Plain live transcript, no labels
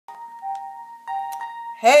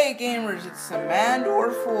Hey gamers, it's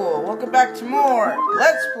Samandor4. Welcome back to more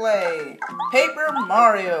Let's Play Paper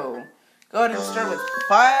Mario. Go ahead and start with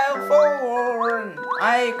File 4. And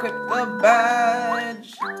I equip the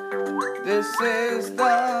badge. This is the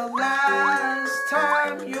last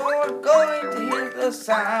time you're going to hear the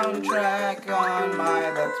soundtrack on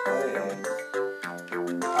my Let's Play.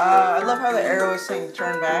 I love how the arrow is saying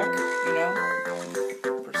turn back, you know.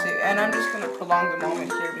 Proceed. And I'm just going to prolong the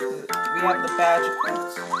moment here because we have the badge equipped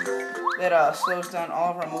that slows down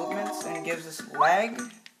all of our movements and gives us lag.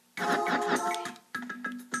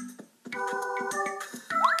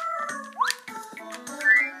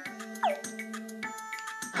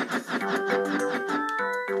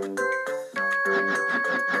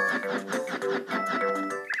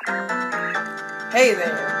 Hey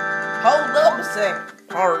there, hold up a sec,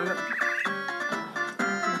 partner.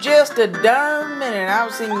 Just a darn minute,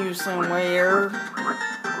 I've seen you somewhere.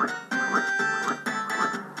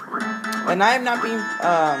 And I'm not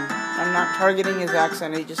targeting his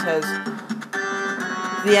accent. He just has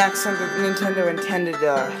the accent that Nintendo intended,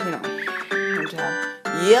 him to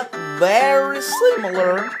have. Yep, very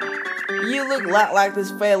similar. You look a lot like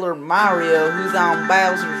this feller Mario who's on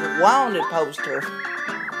Bowser's Wanted poster.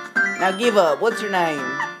 Now give up. What's your name?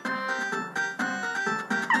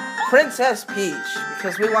 Princess Peach,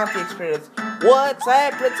 because we want the experience. What's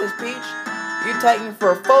that, Princess Peach? You take me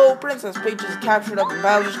for a fool. Princess Peach is captured up in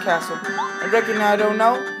Bowser's castle. I reckon I don't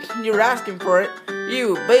know. You're asking for it.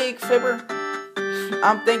 You big fibber.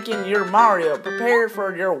 I'm thinking you're Mario. Prepare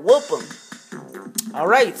for your whooping.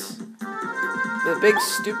 Alright. The big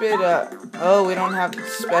stupid, oh, we don't have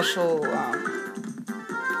special,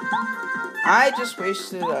 I just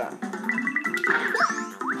wasted,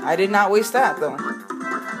 I did not waste that, though.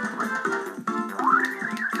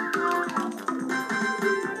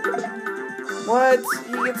 What?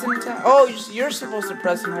 He gets an attack. Oh, you're supposed to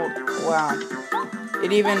press and hold. Wow.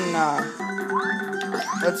 It even,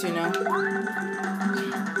 lets you know.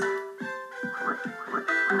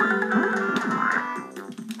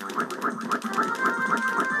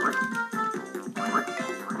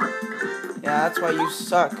 Yeah, that's why you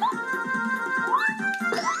suck.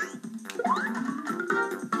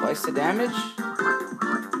 Twice the damage.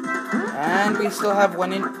 And we still have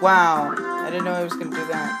one in. Wow. I didn't know I was going to do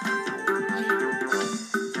that.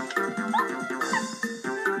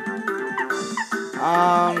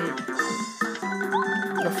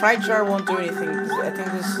 The fright jar won't do anything because I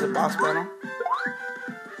think this is a boss battle.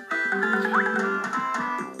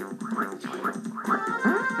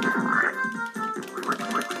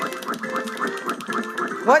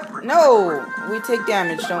 What? No! We take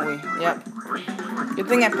damage, don't we? Yep. Good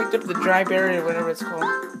thing I picked up the dry berry or whatever it's called.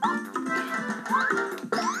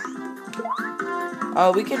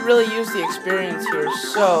 We could really use the experience here,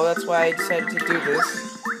 so that's why I decided to do this.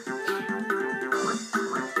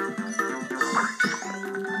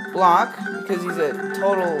 Block, because he's a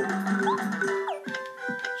total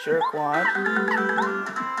jerkwad.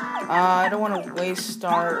 I don't want to waste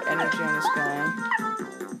our energy on this guy.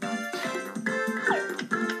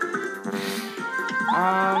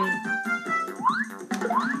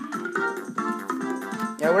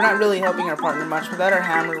 Yeah, we're not really helping our partner much. Without our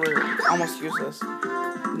hammer, we're almost useless.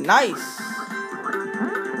 Nice!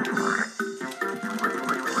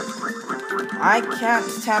 I can't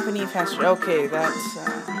tap any faster. Okay, that's,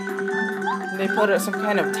 they put some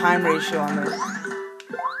kind of time ratio on there.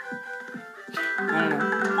 I don't know.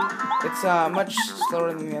 It's, much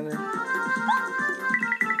slower than the other.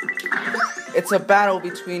 It's a battle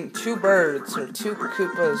between two birds, or two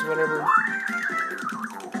Koopas, whatever.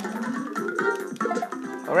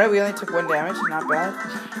 Alright, we only took 1 damage, not bad.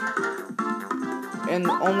 And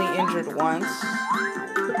only injured once.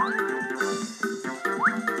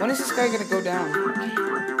 When is this guy gonna go down?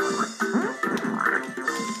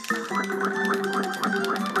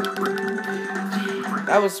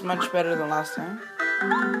 That was much better than last time.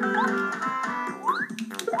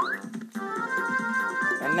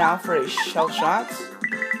 And now for a shell shot.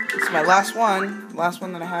 It's my last one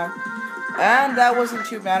that I have. And that wasn't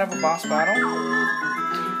too bad of a boss battle.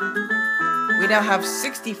 We now have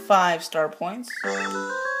 65 star points.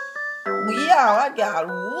 Yeah, I got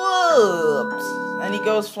whooped. And he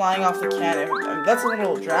goes flying off the cannon. I mean, that's a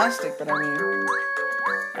little drastic, but I mean.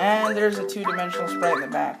 And there's a two-dimensional sprite in the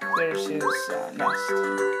back. There's his nest.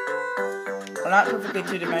 We're not perfectly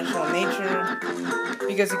two-dimensional in nature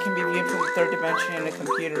because it can be viewed from the third dimension in a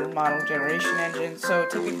computer model generation engine. So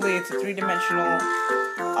typically it's a three-dimensional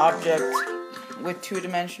object with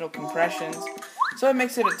two-dimensional compressions. So it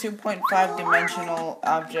makes it a 2.5 dimensional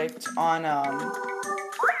object on,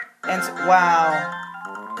 and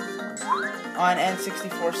wow. on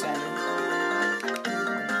N64 Saturn.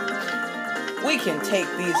 We can take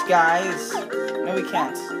these guys. No, we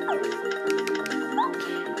can't.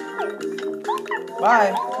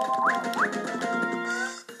 Bye.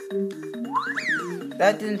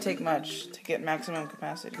 That didn't take much to get maximum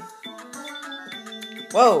capacity.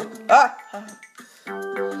 Whoa! Ah!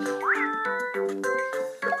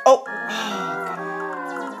 Oh!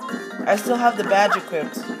 I still have the badge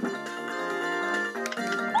equipped.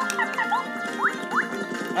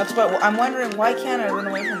 That's why I'm wondering, why can't I run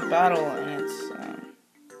away from the battle? And it's,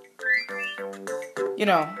 you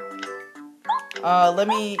know, let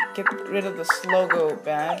me get rid of the Slogo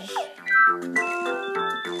badge.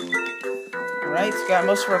 Alright, so got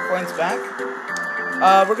most of our coins back.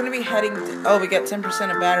 We're gonna be heading to, oh, we got 10%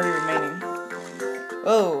 of battery remaining.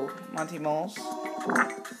 Oh, Monty Moles.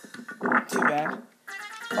 Too bad.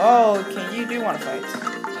 Oh, okay, you do want to fight.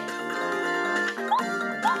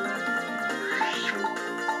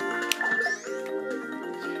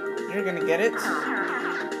 You're gonna get it.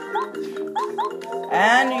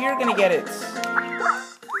 And you're gonna get it.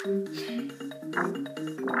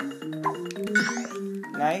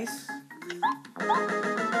 Nice.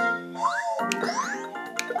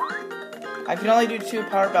 I can only do 2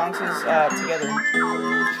 power bounces together.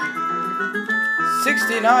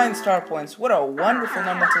 69 star points. What a wonderful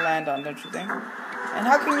number to land on, don't you think? And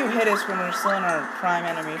how can you hit us when we're still in our prime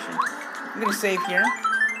animation? I'm gonna save here.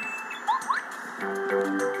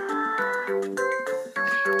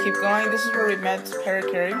 Keep going. This is where we met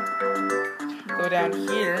Parakarry. Go down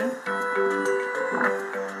here.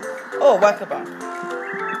 Oh, Waka Bump.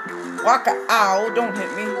 Waka, ow, don't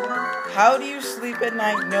hit me. How do you sleep at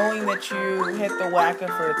night knowing that you hit the Waka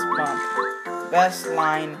for its bump? Best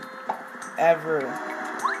line ever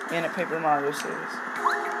in a Paper Mario series.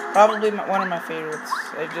 Probably one of my favorites.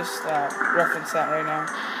 I just referenced that right now.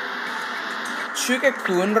 Chuka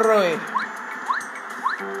Kunroi.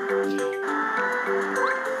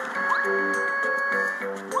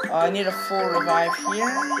 I need a full revive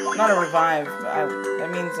here. Not a revive. That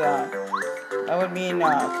means that would mean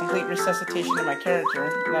complete resuscitation of my character.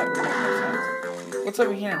 That would make no sense. What's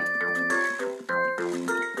over here?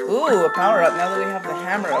 Ooh, a power up. Now that we have the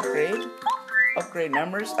hammer upgrade. Upgrade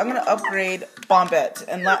numbers. I'm gonna upgrade Bombette,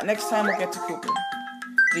 and next time we'll get to Cooper.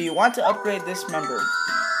 Do you want to upgrade this member?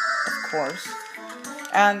 Of course.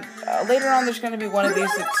 And later on, there's gonna be one of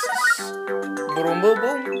these that's boom boom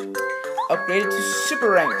boom. Upgraded to super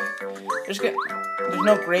rank. There's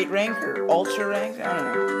no great rank or ultra rank. I don't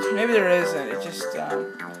know. Maybe there isn't. It just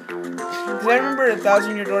because I remember at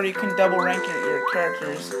 1,000 Year Door you can double rank your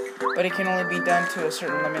characters, but it can only be done to a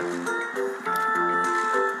certain limit.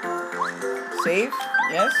 Save,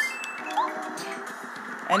 yes.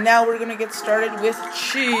 And now we're gonna get started with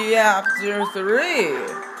Chapter 3.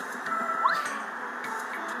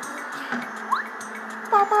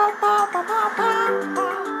 Ba, ba, ba, ba, ba, ba.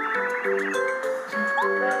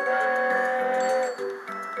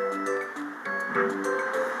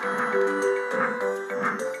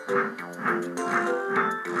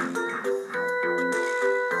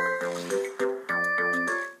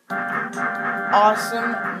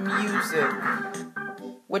 Awesome music,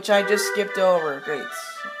 which I just skipped over. Great.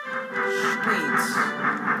 Sweet.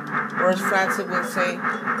 Or as Francis would say,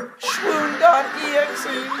 Shwoon.exe.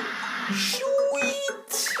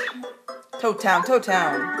 Sweet. Toe Town, Toe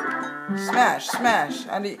Town. Smash, smash.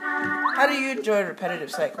 How do you enjoy repetitive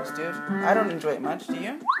cycles, dude? I don't enjoy it much, do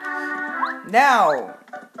you? Now,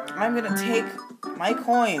 I'm gonna take my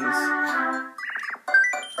coins.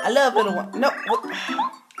 I love little one. No, what?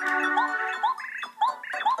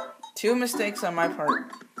 2 mistakes on my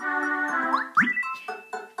part.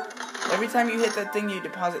 Every time you hit that thing, you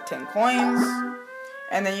deposit 10 coins,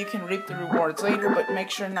 and then you can reap the rewards later, but make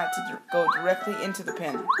sure not to go directly into the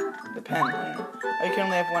pen. The pen. Or you can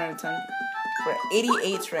only have 1 at a time. We're at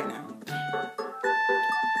 88 right now.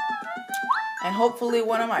 And hopefully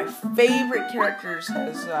one of my favorite characters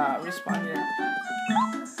has respawned here.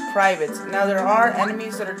 Privates. Now there are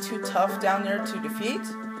enemies that are too tough down there to defeat,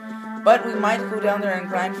 but we might go down there and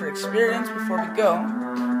grind for experience before we go.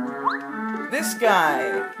 This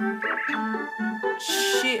guy,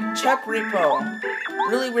 Chep Repo,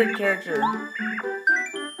 really weird character.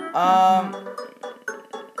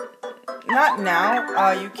 Not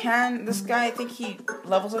now. You can. This guy, I think he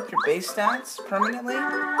levels up your base stats permanently,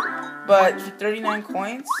 but for 39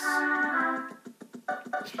 coins.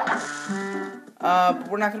 But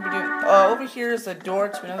we're not going to be doing... over here is a door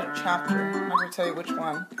to another chapter. I'm not going to tell you which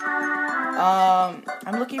one.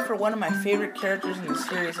 I'm looking for one of my favorite characters in the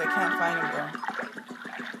series. I can't find him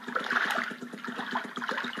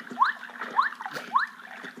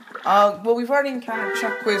Well, we've already encountered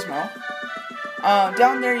Chuck Quizmo.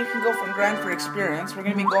 Down there you can go from grind for experience. We're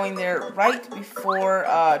going to be going there right before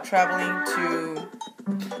traveling to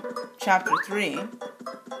Chapter 3.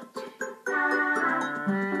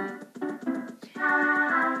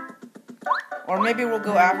 Or maybe we'll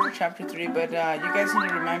go after Chapter 3, but you guys need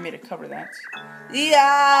to remind me to cover that.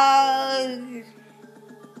 Yeah!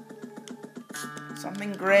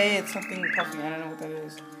 Something gray, it's something puffy, I don't know what that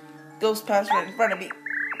is. Goes past right in front of me.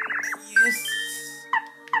 Yes.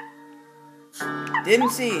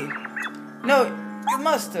 Didn't see. No, you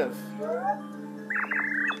must have.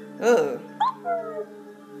 Ugh.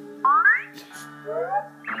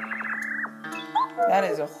 That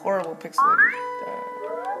is a horrible pixelated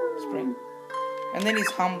spring. And then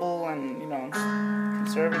he's humble and, you know,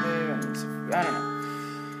 conservative and, I don't know.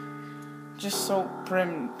 Just so prim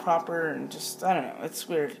and proper and just, I don't know, it's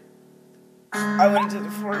weird. I went into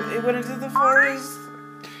the forest, it went into the forest.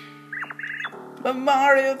 But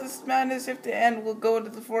Mario, this madness, if the end, will go into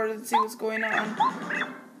the forest and see what's going on.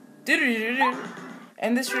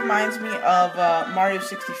 And this reminds me of Mario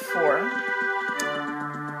 64.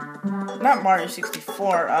 Not Mario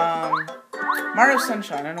 64, Mario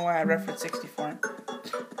Sunshine. I don't know why I referenced 64.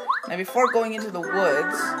 Now, before going into the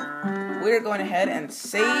woods, we're going ahead and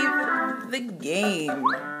save the game.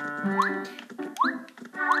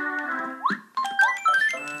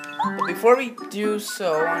 But before we do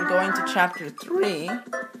so, I'm going to Chapter 3.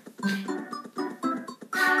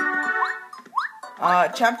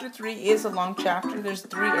 Chapter 3 is a long chapter. There's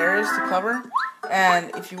 3 areas to cover.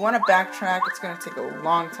 And if you want to backtrack, it's going to take a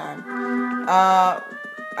long time.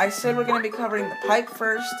 I said we're going to be covering the pipe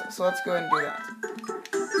first, so let's go ahead and do that.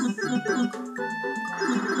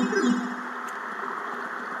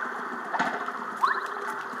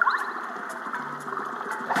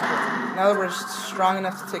 Now that we're strong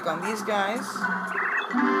enough to take on these guys.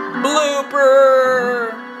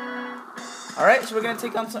 Blooper! Alright, so we're going to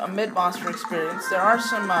take on a mid-boss for experience. There are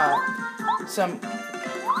some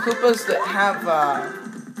Koopas that have,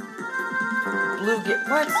 blue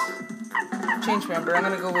what? Change member. I'm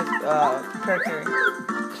going to go with, Parakarry.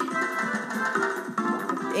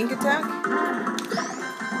 Ink attack?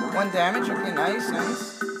 1 damage. Okay, nice.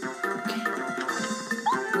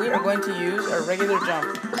 We are going to use a regular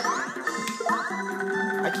jump.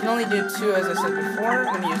 I can only do 2, as I said before. I'm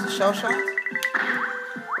going to use the shell shot.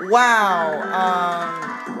 Wow,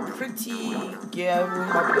 pretty good.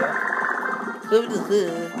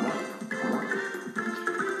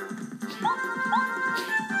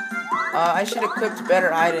 I should have equipped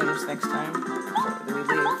better items next time before we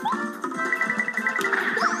leave.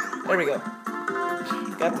 There we go.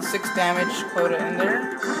 Got the 6 damage quota in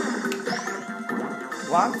there.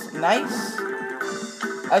 Blocked. Nice.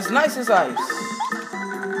 As nice as ice.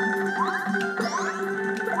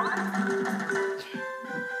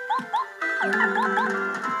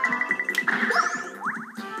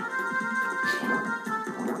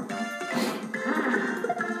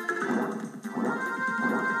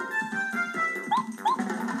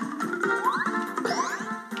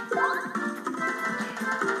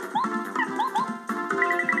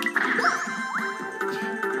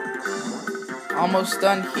 Almost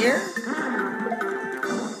done here.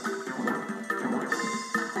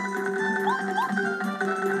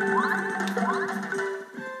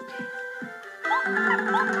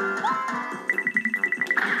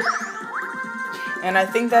 And I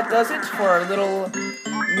think that does it for our little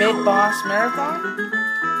mid-boss marathon.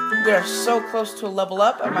 We are so close to a level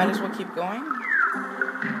up, I might as well keep going.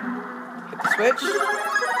 Hit the switch.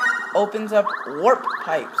 Opens up warp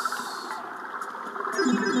pipes.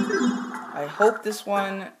 I hope this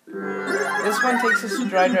one takes us to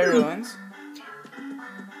Dry Ruins.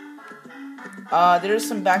 There is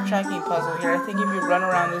some backtracking puzzle here. I think if you run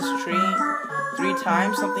around this tree 3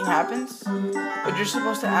 times, something happens. But you're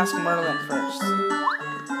supposed to ask Merlin first.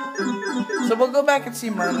 So we'll go back and see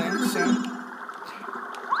Merlin soon.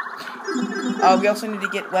 We also need to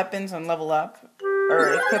get weapons and level up.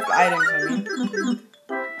 Or equip items, I mean.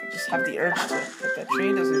 I just have the urge to hit that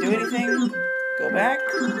tree. Doesn't do anything. Go back.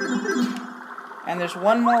 And there's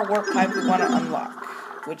one more warp pipe we want to unlock,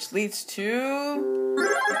 which leads to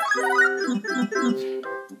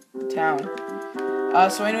town.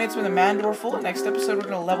 So anyway, it's been the Mandor Full. Next episode, we're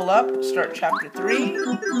going to level up, start Chapter 3.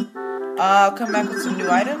 I'll come back with some new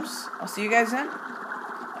items. I'll see you guys then.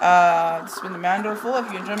 This has been the Mandor Full. If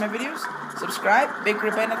you enjoy my videos, subscribe, big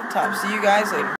red button at the top. See you guys later.